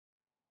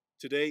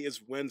Today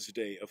is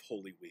Wednesday of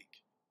Holy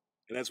Week,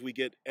 and as we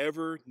get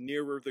ever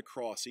nearer the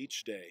cross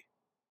each day,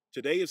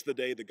 today is the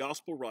day the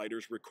gospel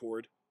writers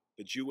record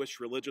the Jewish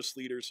religious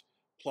leaders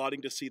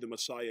plotting to see the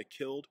Messiah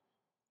killed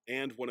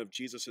and one of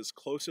Jesus'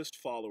 closest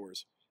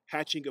followers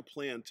hatching a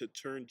plan to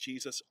turn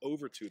Jesus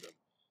over to them.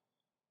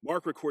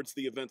 Mark records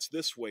the events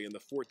this way in the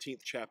 14th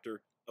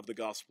chapter of the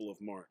Gospel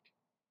of Mark.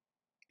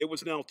 It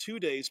was now 2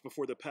 days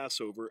before the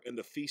Passover and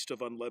the Feast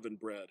of Unleavened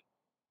Bread,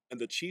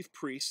 and the chief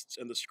priests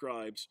and the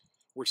scribes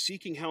were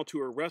seeking how to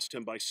arrest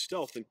him by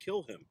stealth and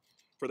kill him,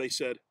 for they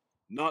said,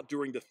 "Not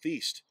during the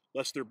feast,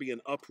 lest there be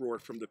an uproar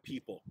from the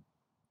people."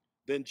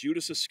 Then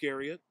Judas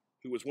Iscariot,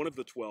 who was one of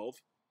the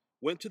 12,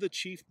 went to the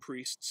chief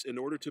priests in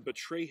order to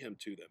betray him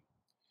to them.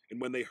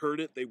 And when they heard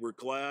it, they were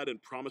glad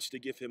and promised to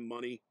give him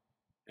money,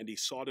 and he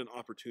sought an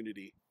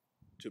opportunity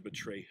to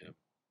betray him.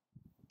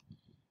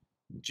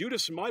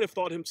 Judas might have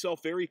thought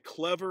himself very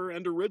clever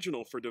and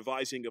original for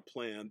devising a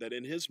plan that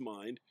in his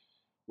mind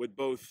would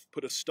both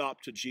put a stop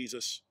to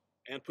Jesus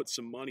and put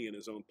some money in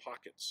his own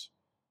pockets.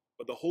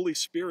 But the Holy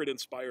Spirit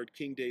inspired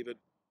King David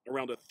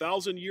around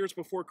 1,000 years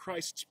before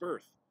Christ's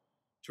birth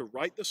to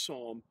write the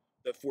psalm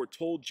that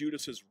foretold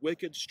Judas's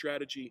wicked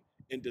strategy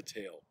in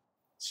detail,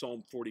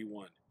 Psalm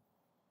 41.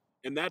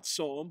 In that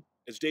psalm,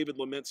 as David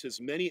laments his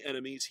many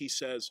enemies, he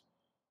says,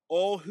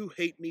 "All who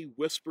hate me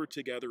whisper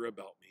together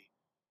about me.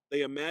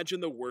 They imagine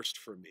the worst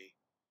for me.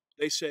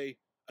 They say,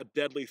 'A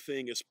deadly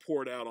thing is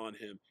poured out on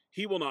him.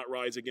 He will not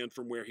rise again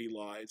from where he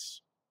lies.'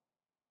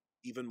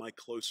 Even my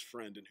close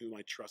friend in whom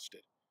I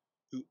trusted,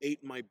 who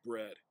ate my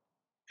bread,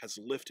 has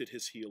lifted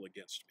his heel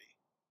against me."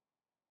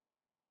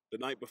 The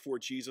night before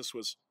Jesus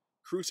was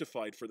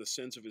crucified for the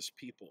sins of his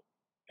people,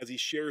 as he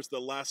shares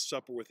the Last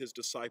Supper with his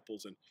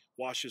disciples and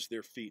washes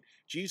their feet,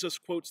 Jesus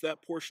quotes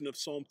that portion of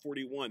Psalm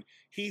 41,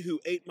 "He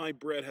who ate my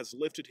bread has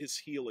lifted his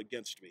heel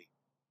against me,"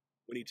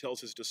 when he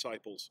tells his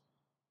disciples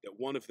that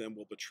one of them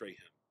will betray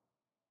him.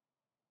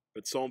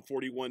 But Psalm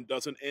 41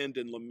 doesn't end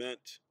in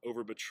lament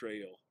over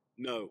betrayal.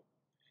 No,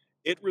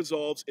 it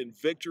resolves in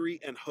victory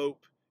and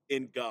hope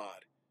in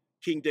God.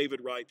 King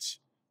David writes,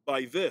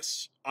 "By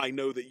this I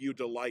know that you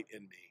delight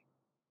in me.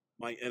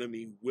 My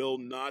enemy will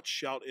not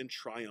shout in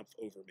triumph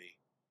over me,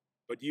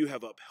 but you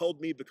have upheld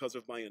me because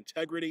of my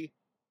integrity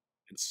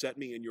and set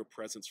me in your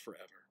presence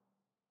forever."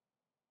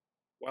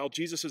 While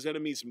Jesus'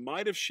 enemies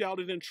might have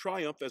shouted in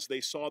triumph as they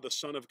saw the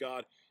Son of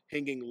God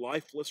hanging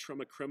lifeless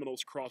from a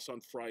criminal's cross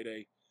on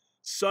Friday,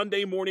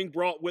 Sunday morning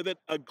brought with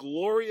it a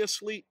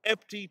gloriously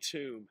empty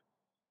tomb.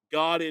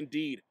 God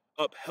indeed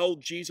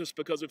upheld Jesus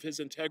because of his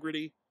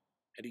integrity,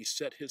 and he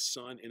set his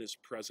Son in his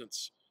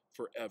presence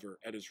forever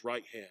at his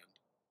right hand.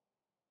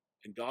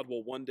 And God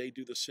will one day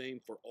do the same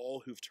for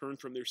all who've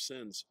turned from their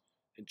sins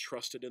and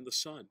trusted in the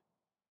Son.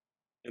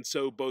 And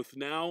so both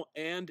now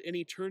and in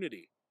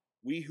eternity,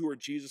 we who are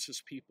Jesus'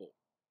 people,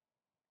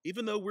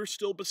 even though we're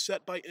still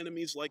beset by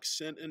enemies like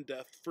sin and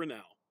death for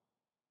now,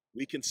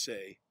 we can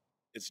say,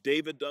 as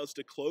David does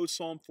to close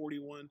Psalm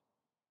 41,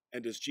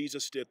 and as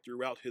Jesus did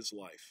throughout his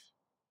life,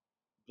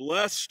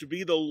 "Blessed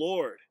be the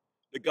Lord,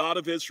 the God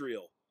of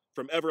Israel,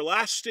 from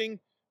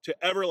everlasting to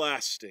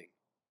everlasting.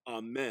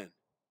 Amen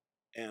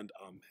and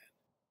amen."